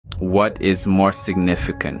What is more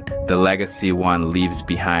significant, the legacy one leaves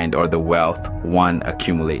behind or the wealth one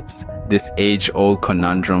accumulates? This age-old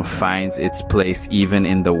conundrum finds its place even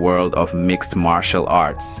in the world of mixed martial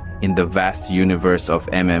arts. In the vast universe of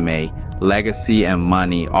MMA, legacy and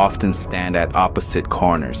money often stand at opposite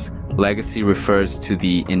corners. Legacy refers to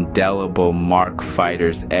the indelible mark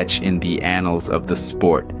fighters etch in the annals of the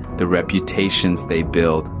sport, the reputations they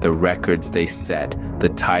build, the records they set, the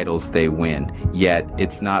titles they win. Yet,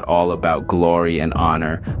 it's not all about glory and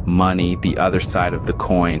honor. Money, the other side of the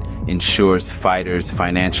coin, ensures fighters'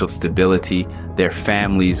 financial stability, their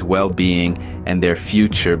families' well-being, and their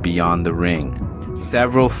future beyond the ring.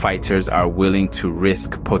 Several fighters are willing to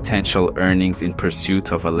risk potential earnings in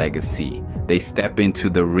pursuit of a legacy. They step into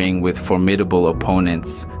the ring with formidable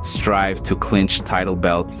opponents, strive to clinch title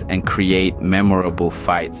belts, and create memorable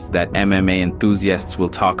fights that MMA enthusiasts will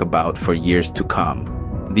talk about for years to come.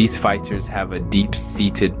 These fighters have a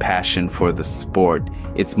deep-seated passion for the sport.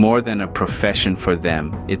 It's more than a profession for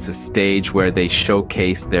them. It's a stage where they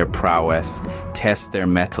showcase their prowess, test their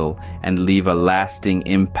mettle, and leave a lasting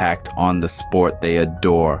impact on the sport they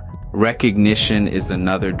adore. Recognition is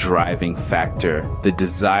another driving factor. The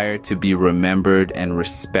desire to be remembered and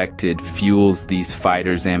respected fuels these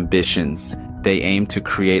fighters' ambitions. They aim to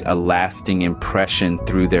create a lasting impression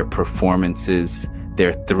through their performances,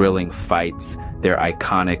 their thrilling fights, their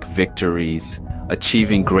iconic victories.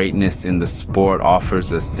 Achieving greatness in the sport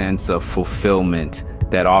offers a sense of fulfillment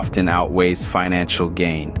that often outweighs financial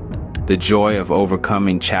gain. The joy of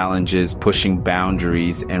overcoming challenges, pushing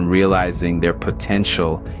boundaries, and realizing their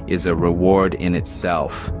potential is a reward in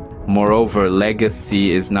itself. Moreover,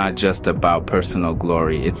 legacy is not just about personal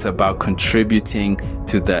glory, it's about contributing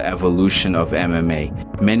to the evolution of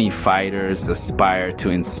MMA. Many fighters aspire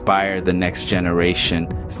to inspire the next generation,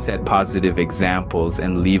 set positive examples,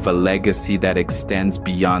 and leave a legacy that extends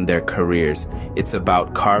beyond their careers. It's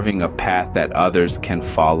about carving a path that others can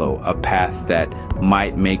follow, a path that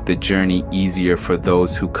might make the journey easier for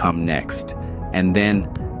those who come next. And then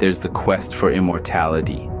there's the quest for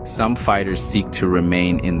immortality. Some fighters seek to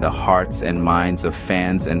remain in the hearts and minds of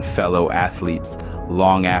fans and fellow athletes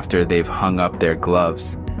long after they've hung up their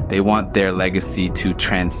gloves. They want their legacy to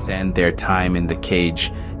transcend their time in the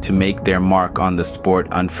cage, to make their mark on the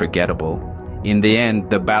sport unforgettable. In the end,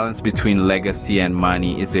 the balance between legacy and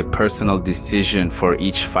money is a personal decision for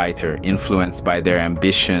each fighter, influenced by their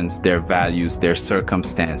ambitions, their values, their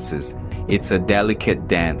circumstances. It's a delicate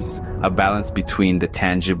dance, a balance between the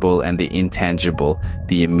tangible and the intangible,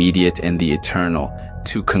 the immediate and the eternal.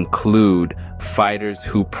 To conclude, fighters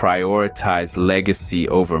who prioritize legacy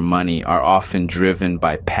over money are often driven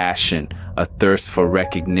by passion, a thirst for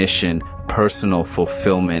recognition, personal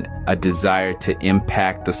fulfillment, a desire to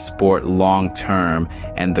impact the sport long-term,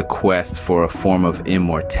 and the quest for a form of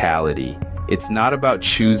immortality. It's not about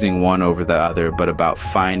choosing one over the other, but about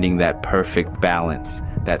finding that perfect balance,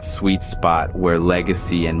 that sweet spot where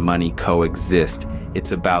legacy and money coexist.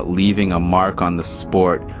 It's about leaving a mark on the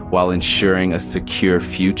sport while ensuring a secure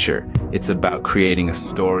future. It's about creating a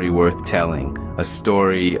story worth telling, a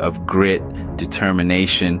story of grit,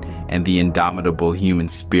 determination, and the indomitable human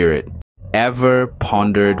spirit. Ever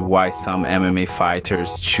pondered why some MMA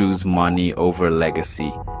fighters choose money over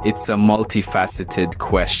legacy? It's a multifaceted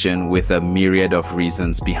question with a myriad of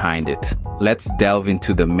reasons behind it. Let's delve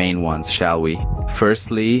into the main ones, shall we?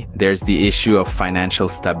 Firstly, there's the issue of financial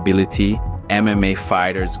stability. MMA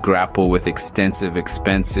fighters grapple with extensive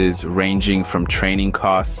expenses ranging from training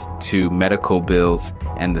costs to medical bills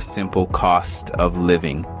and the simple cost of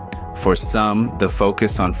living. For some, the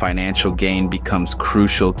focus on financial gain becomes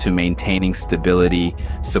crucial to maintaining stability,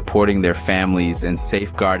 supporting their families, and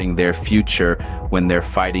safeguarding their future when their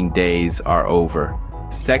fighting days are over.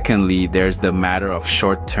 Secondly, there's the matter of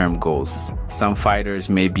short-term goals. Some fighters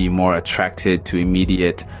may be more attracted to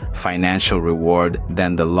immediate financial reward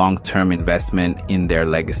than the long-term investment in their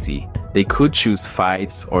legacy. They could choose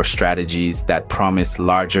fights or strategies that promise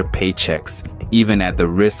larger paychecks, even at the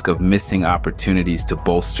risk of missing opportunities to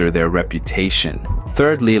bolster their reputation.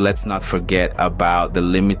 Thirdly, let's not forget about the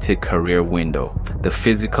limited career window. The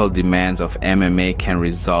physical demands of MMA can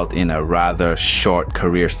result in a rather short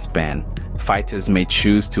career span. Fighters may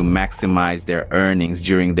choose to maximize their earnings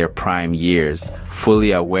during their prime years,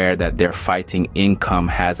 fully aware that their fighting income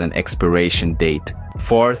has an expiration date.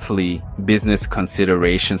 Fourthly, business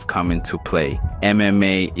considerations come into play.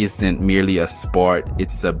 MMA isn't merely a sport,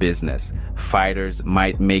 it's a business. Fighters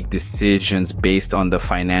might make decisions based on the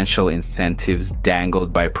financial incentives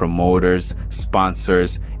dangled by promoters,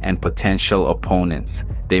 sponsors, and potential opponents.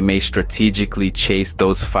 They may strategically chase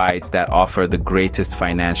those fights that offer the greatest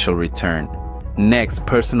financial return. Next,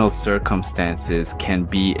 personal circumstances can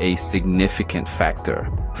be a significant factor.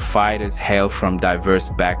 Fighters hail from diverse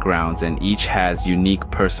backgrounds and each has unique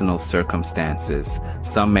personal circumstances.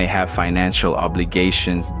 Some may have financial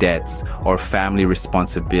obligations, debts, or family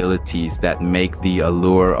responsibilities that make the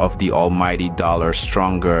allure of the almighty dollar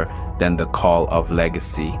stronger than the call of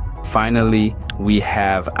legacy. Finally, we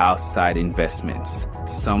have outside investments.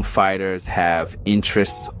 Some fighters have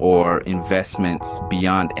interests or investments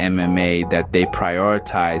beyond MMA that they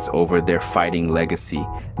prioritize over their fighting legacy.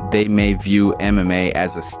 They may view MMA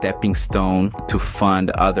as a stepping stone to fund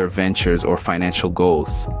other ventures or financial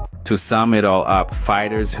goals. To sum it all up,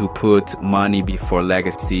 fighters who put money before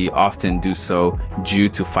legacy often do so due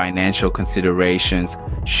to financial considerations,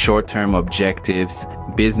 short-term objectives,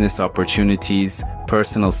 business opportunities,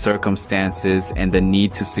 personal circumstances, and the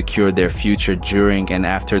need to secure their future during and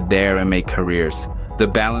after their MMA careers. The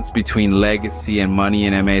balance between legacy and money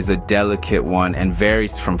in MMA is a delicate one and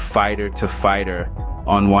varies from fighter to fighter.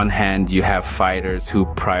 On one hand, you have fighters who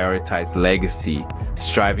prioritize legacy,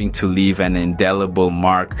 striving to leave an indelible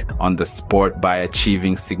mark on the sport by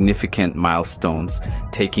achieving significant milestones,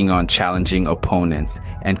 taking on challenging opponents,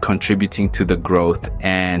 and contributing to the growth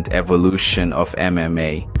and evolution of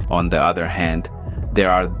MMA. On the other hand, there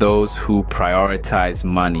are those who prioritize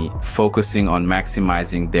money, focusing on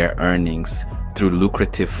maximizing their earnings through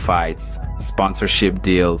lucrative fights, sponsorship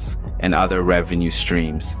deals, and other revenue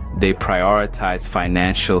streams. They prioritize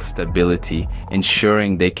financial stability,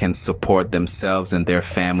 ensuring they can support themselves and their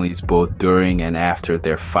families both during and after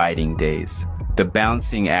their fighting days. The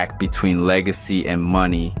balancing act between legacy and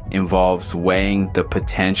money involves weighing the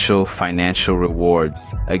potential financial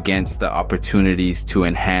rewards against the opportunities to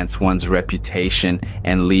enhance one's reputation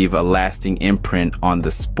and leave a lasting imprint on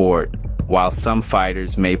the sport. While some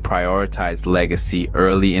fighters may prioritize legacy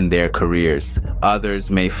early in their careers, others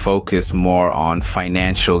may focus more on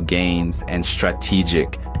financial gains and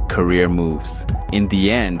strategic career moves. In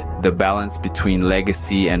the end, the balance between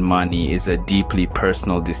legacy and money is a deeply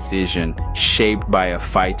personal decision shaped by a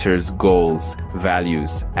fighter's goals,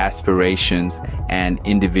 values, aspirations, and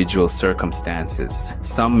individual circumstances.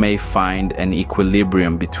 Some may find an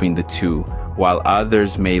equilibrium between the two, while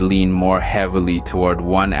others may lean more heavily toward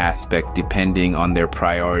one aspect depending on their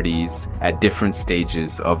priorities at different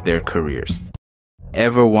stages of their careers.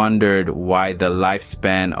 Ever wondered why the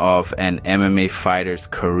lifespan of an MMA fighter's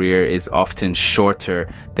career is often shorter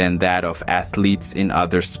than that of athletes in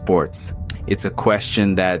other sports? It's a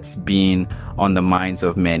question that's been on the minds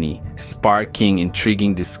of many, sparking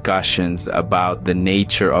intriguing discussions about the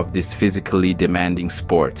nature of this physically demanding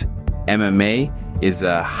sport. MMA is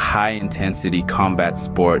a high-intensity combat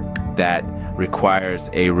sport that requires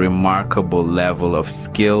a remarkable level of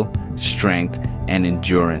skill, strength, and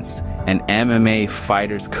endurance. An MMA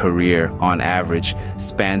fighter's career, on average,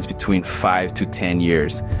 spans between 5 to 10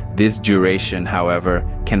 years. This duration, however,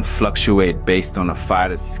 can fluctuate based on a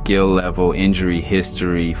fighter's skill level, injury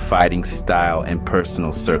history, fighting style, and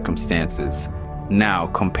personal circumstances. Now,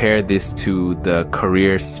 compare this to the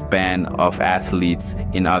career span of athletes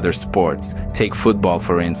in other sports. Take football,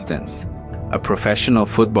 for instance. A professional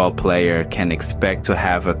football player can expect to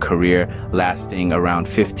have a career lasting around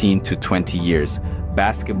 15 to 20 years.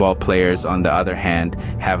 Basketball players, on the other hand,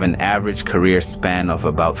 have an average career span of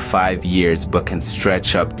about 5 years but can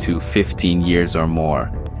stretch up to 15 years or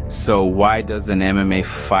more. So why does an MMA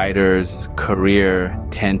fighter's career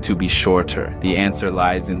tend to be shorter? The answer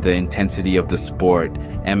lies in the intensity of the sport.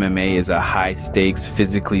 MMA is a high-stakes,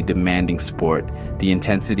 physically demanding sport. The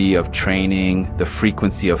intensity of training, the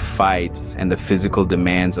frequency of fights, and the physical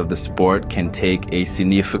demands of the sport can take a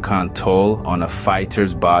significant toll on a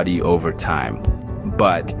fighter's body over time.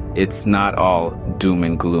 But it's not all doom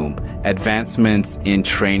and gloom. Advancements in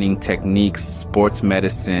training techniques, sports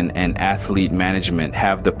medicine, and athlete management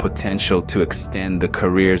have the potential to extend the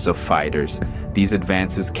careers of fighters. These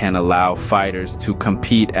advances can allow fighters to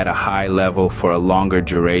compete at a high level for a longer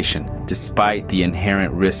duration, despite the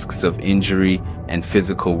inherent risks of injury and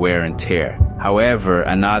physical wear and tear. However,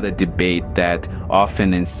 another debate that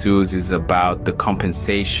often ensues is about the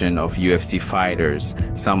compensation of UFC fighters.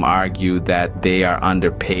 Some argue that they are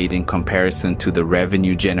underpaid in comparison to the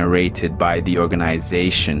revenue generated by the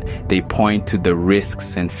organization. They point to the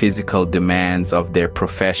risks and physical demands of their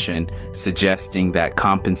profession, suggesting that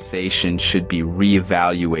compensation should be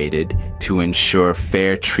reevaluated to ensure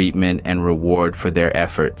fair treatment and reward for their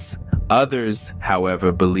efforts. Others,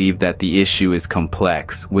 however, believe that the issue is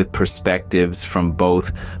complex, with perspectives from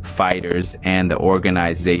both fighters and the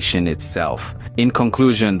organization itself. In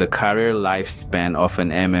conclusion, the career lifespan of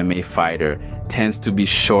an MMA fighter tends to be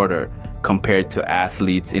shorter compared to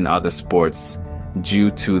athletes in other sports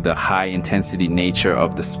due to the high-intensity nature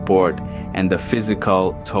of the sport and the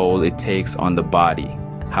physical toll it takes on the body.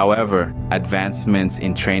 However, advancements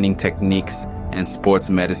in training techniques and sports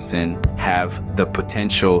medicine have the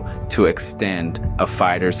potential to extend a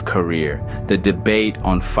fighter's career. The debate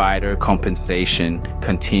on fighter compensation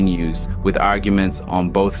continues, with arguments on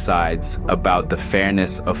both sides about the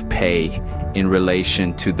fairness of pay in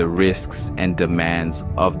relation to the risks and demands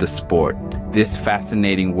of the sport. This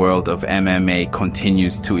fascinating world of MMA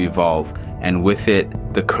continues to evolve, and with it,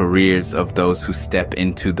 the careers of those who step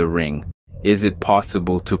into the ring. Is it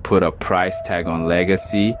possible to put a price tag on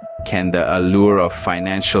legacy? Can the allure of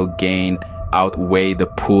financial gain outweigh the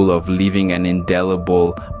pull of leaving an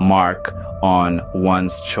indelible mark on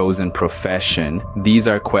one's chosen profession? These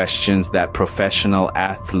are questions that professional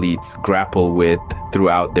athletes grapple with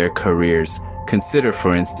throughout their careers. Consider,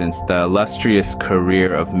 for instance, the illustrious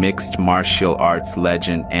career of mixed martial arts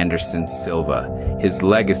legend Anderson Silva. His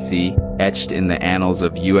legacy, etched in the annals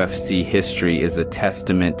of UFC history, is a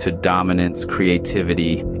testament to dominance,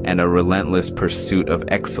 creativity, and a relentless pursuit of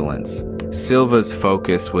excellence. Silva's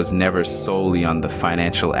focus was never solely on the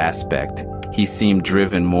financial aspect. He seemed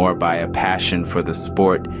driven more by a passion for the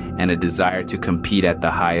sport and a desire to compete at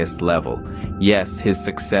the highest level. Yes, his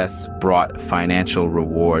success brought financial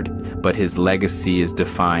reward, but his legacy is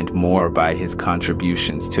defined more by his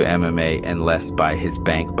contributions to MMA and less by his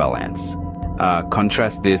bank balance.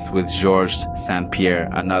 Contrast this with Georges Saint Pierre,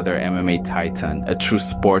 another MMA titan, a true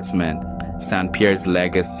sportsman. Saint Pierre's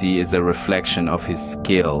legacy is a reflection of his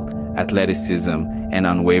skill, athleticism, and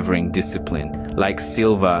unwavering discipline. Like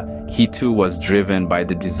Silva, he too was driven by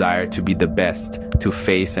the desire to be the best, to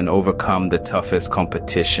face and overcome the toughest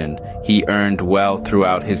competition. He earned well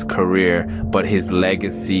throughout his career, but his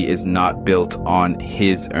legacy is not built on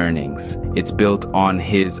his earnings. It's built on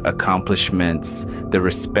his accomplishments, the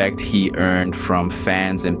respect he earned from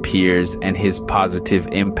fans and peers, and his positive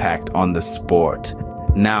impact on the sport.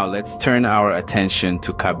 Now let's turn our attention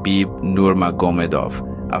to Khabib Nurmagomedov,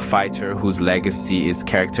 a fighter whose legacy is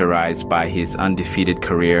characterized by his undefeated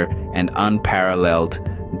career and unparalleled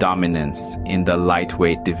dominance in the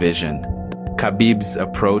lightweight division. Khabib's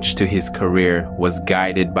approach to his career was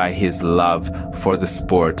guided by his love for the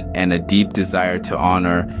sport and a deep desire to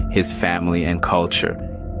honor his family and culture.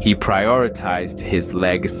 He prioritized his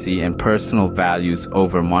legacy and personal values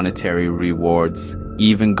over monetary rewards,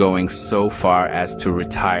 even going so far as to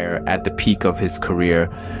retire at the peak of his career,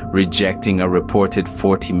 rejecting a reported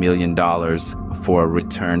 $40 million for a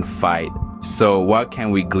return fight. So what can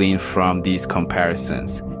we glean from these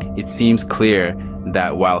comparisons? It seems clear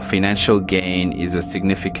that while financial gain is a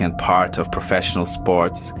significant part of professional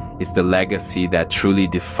sports, it's the legacy that truly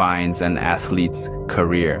defines an athlete's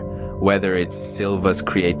career. Whether it's Silva's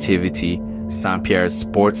creativity, Saint Pierre's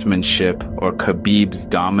sportsmanship, or Khabib's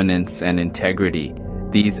dominance and integrity,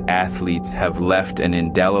 these athletes have left an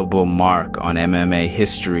indelible mark on MMA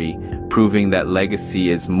history, proving that legacy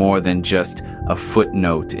is more than just a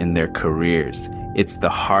footnote in their careers. It's the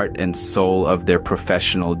heart and soul of their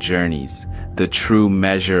professional journeys, the true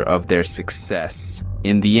measure of their success.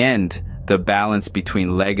 In the end, the balance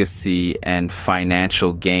between legacy and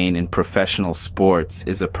financial gain in professional sports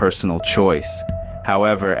is a personal choice.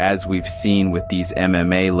 However, as we've seen with these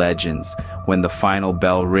MMA legends, when the final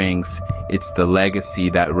bell rings, it's the legacy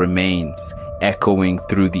that remains, echoing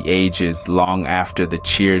through the ages long after the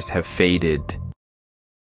cheers have faded.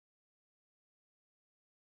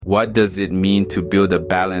 What does it mean to build a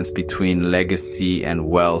balance between legacy and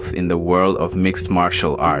wealth in the world of mixed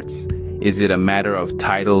martial arts? Is it a matter of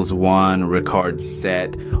titles won, records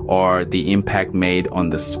set, or the impact made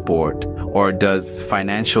on the sport? Or does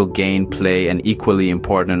financial gain play an equally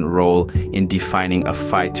important role in defining a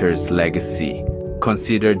fighter's legacy?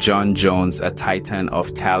 Consider Jon Jones, a titan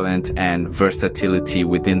of talent and versatility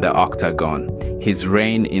within the octagon. His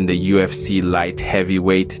reign in the UFC light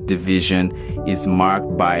heavyweight division is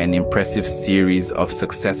marked by an impressive series of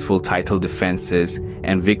successful title defenses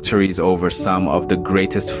and victories over some of the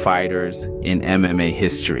greatest fighters in MMA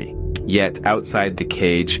history. Yet, outside the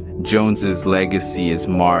cage, Jones's legacy is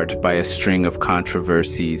marred by a string of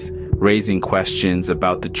controversies, raising questions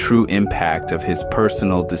about the true impact of his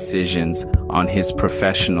personal decisions on his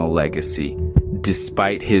professional legacy.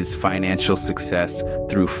 Despite his financial success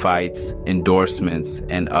through fights, endorsements,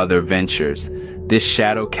 and other ventures, this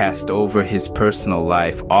shadow cast over his personal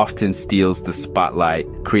life often steals the spotlight,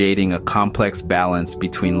 creating a complex balance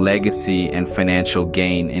between legacy and financial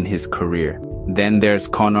gain in his career. Then there's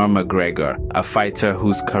Conor McGregor, a fighter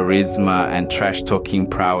whose charisma and trash-talking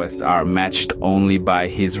prowess are matched only by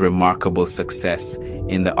his remarkable success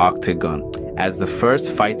in the octagon. As the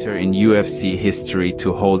first fighter in UFC history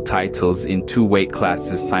to hold titles in two weight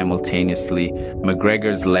classes simultaneously,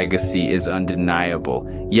 McGregor's legacy is undeniable.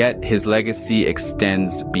 Yet his legacy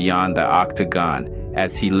extends beyond the octagon,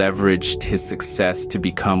 as he leveraged his success to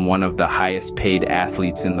become one of the highest paid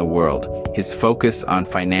athletes in the world. His focus on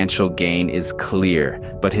financial gain is clear,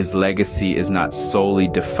 but his legacy is not solely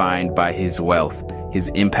defined by his wealth. His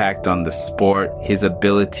impact on the sport, his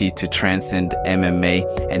ability to transcend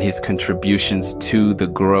MMA, and his contributions to the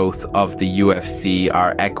growth of the UFC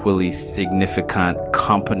are equally significant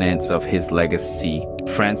components of his legacy.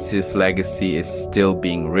 Francis' legacy is still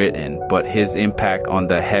being written, but his impact on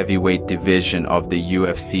the heavyweight division of the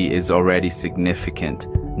UFC is already significant.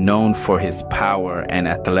 Known for his power and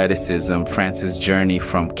athleticism, Francis' journey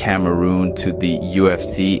from Cameroon to the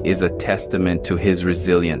UFC is a testament to his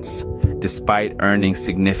resilience. Despite earning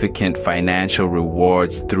significant financial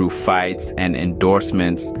rewards through fights and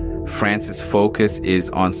endorsements, Francis' focus is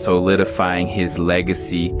on solidifying his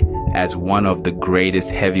legacy as one of the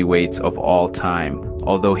greatest heavyweights of all time.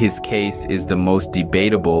 Although his case is the most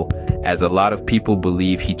debatable, as a lot of people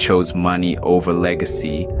believe he chose money over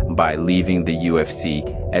legacy by leaving the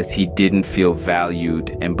UFC, as he didn't feel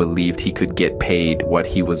valued and believed he could get paid what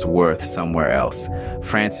he was worth somewhere else.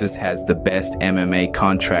 Francis has the best MMA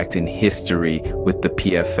contract in history with the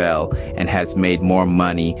PFL and has made more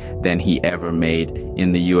money than he ever made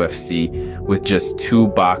in the UFC with just 2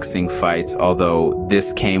 boxing fights, although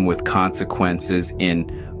this came with consequences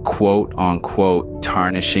in quote-unquote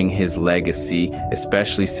tarnishing his legacy,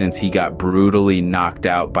 especially since he got brutally knocked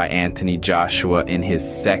out by Anthony Joshua in his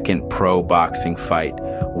second pro boxing fight.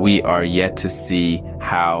 We are yet to see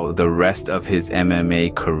how the rest of his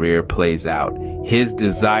MMA career plays out. His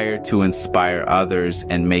desire to inspire others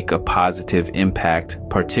and make a positive impact,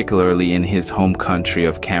 particularly in his home country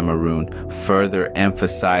of Cameroon, further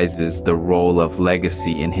emphasizes the role of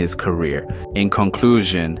legacy in his career. In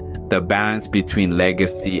conclusion, the balance between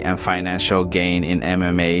legacy and financial gain in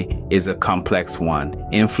MMA is a complex one,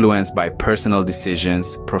 influenced by personal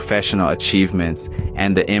decisions, professional achievements,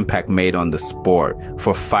 and the impact made on the sport.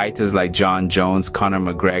 For fighters like Jon Jones, Conor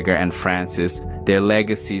McGregor, and Francis, their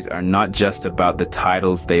legacies are not just about the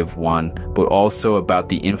titles they've won, but also about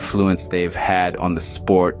the influence they've had on the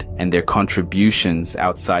sport and their contributions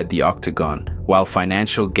outside the octagon. While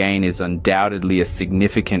financial gain is undoubtedly a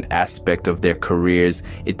significant aspect of their careers,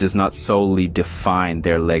 it does not solely define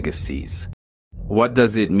their legacies. What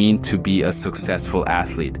does it mean to be a successful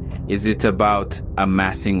athlete? Is it about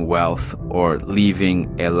amassing wealth or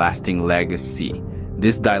leaving a lasting legacy?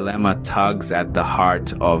 This dilemma tugs at the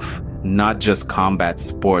heart of not just combat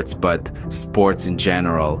sports, but sports in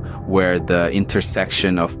general, where the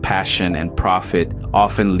intersection of passion and profit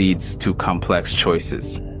often leads to complex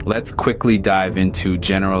choices. Let's quickly dive into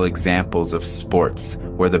general examples of sports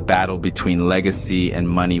where the battle between legacy and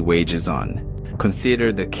money wages on.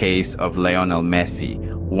 Consider the case of Lionel Messi,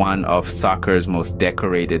 one of soccer's most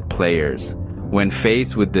decorated players. When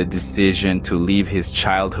faced with the decision to leave his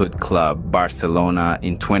childhood club, Barcelona,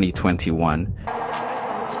 in 2021,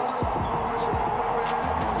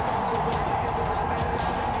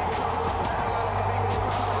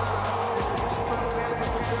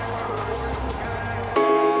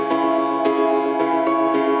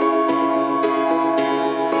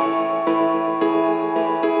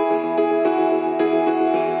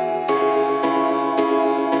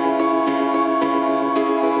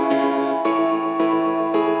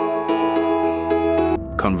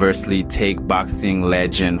 conversely, take boxing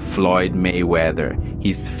legend Floyd Mayweather.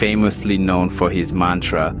 He's famously known for his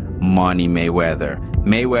mantra, "Money Mayweather."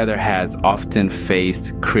 Mayweather has often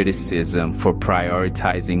faced criticism for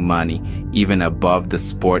prioritizing money, even above the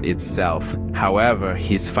sport itself. However,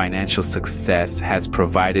 his financial success has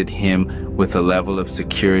provided him with a level of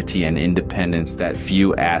security and independence that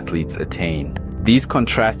few athletes attain. These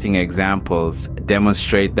contrasting examples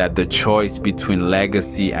demonstrate that the choice between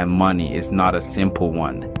legacy and money is not a simple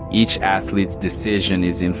one. Each athlete's decision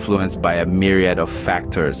is influenced by a myriad of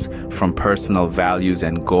factors, from personal values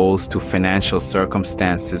and goals to financial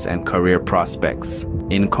circumstances and career prospects.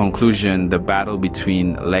 In conclusion, the battle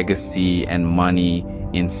between legacy and money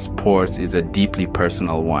in sports is a deeply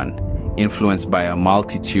personal one, influenced by a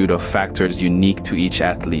multitude of factors unique to each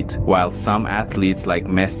athlete. While some athletes like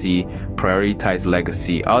Messi prioritize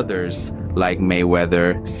legacy, others, like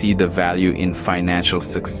Mayweather, see the value in financial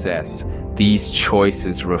success. These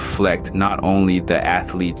choices reflect not only the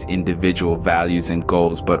athlete's individual values and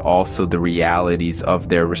goals, but also the realities of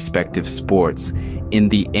their respective sports. In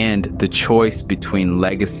the end, the choice between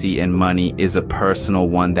legacy and money is a personal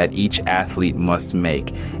one that each athlete must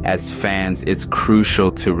make. As fans, it's crucial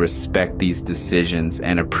to respect these decisions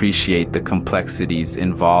and appreciate the complexities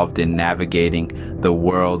involved in navigating the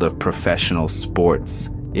world of professional sports.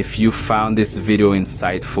 If you found this video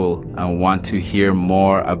insightful and want to hear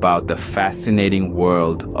more about the fascinating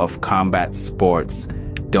world of combat sports,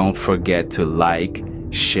 don't forget to like,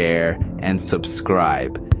 share, and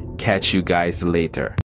subscribe. Catch you guys later.